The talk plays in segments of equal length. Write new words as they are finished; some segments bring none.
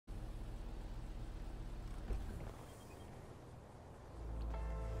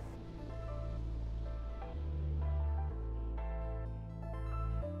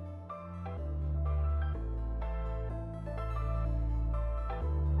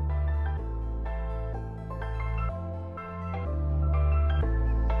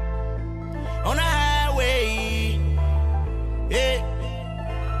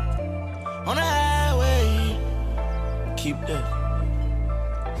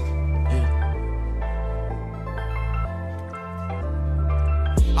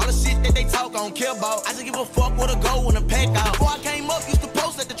they talk, I don't care about. I just give a fuck with a go when a pack out. Before I came up, used to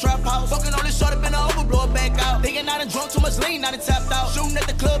post at the trap house. Fucking on this short, been over, blow it back out. Thinking I done drunk too much lean, I done tapped out. Shooting at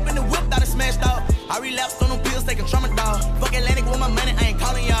the club in the whip, I done smashed out. I relapsed on them pills, taking tramadol. Fuck Atlantic with my money, I ain't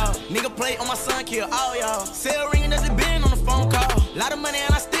calling y'all. Nigga play on my son, kill all y'all. Cell ringing as it been on the phone call. Lot of money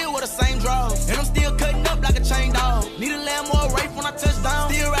and I still with the same draws. And I'm still cutting up like a chain dog. Need a lamb or a rape when I touch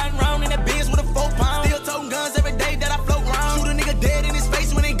down. Still riding around in that Benz with a 4 pound. Still toting guns every day that I float round. Shoot a nigga dead in his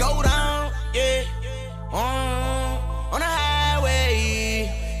face when it go down. Yeah, on the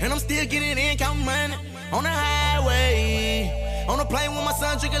highway. And I'm still getting in, counting money. On the highway. On the plane with my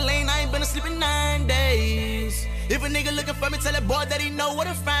son, drinking lean. I ain't been asleep in 9 days. If a nigga looking for me, tell that boy that he know where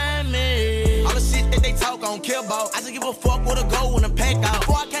to find me. All the shit that they talk, I don't care about. I just give a fuck with a go when a pack out.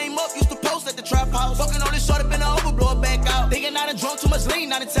 Before I came up, used to post at the trap house. Fucking on this short, been over, blow it back out. Thinking I done drunk too much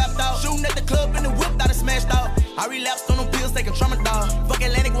lean, I done tapped out. Shooting at the club in the whip, I done smashed out. I relapsed on them pills, taking tramadol. Fuck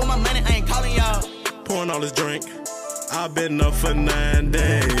Atlantic with my money, I ain't calling y'all. Pouring all this drink, I've been up for 9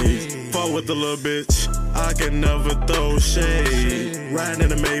 days. Fuck with the little bitch, I can never throw shade. Riding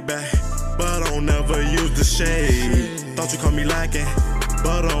in a Maybach, but I don't never use the shade. Thought you caught me lacking,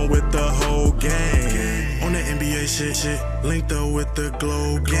 but I'm with the whole gang. On the NBA shit, linked up with the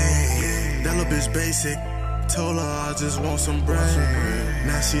glow gang. That little bitch basic, told her I just want some brain.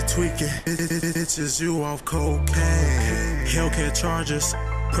 Now she tweaking, bitches you off cocaine. Hellcat charges,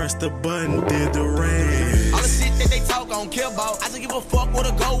 press the button, did the rain. All the shit that they talk, I don't care about. I just give a fuck with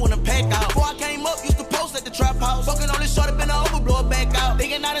a go when a pack out. Before I came up, used to post at the trap house. Fucking on this short, been over, blow it back out.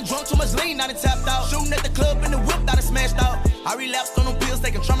 Thinking I done drunk too much lean, I done tapped out. Shooting at the club in the whip, I done smashed out. I relapsed on them pills,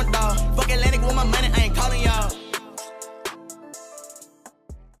 taking tramadol. Fuck Atlantic with my money, I ain't calling y'all.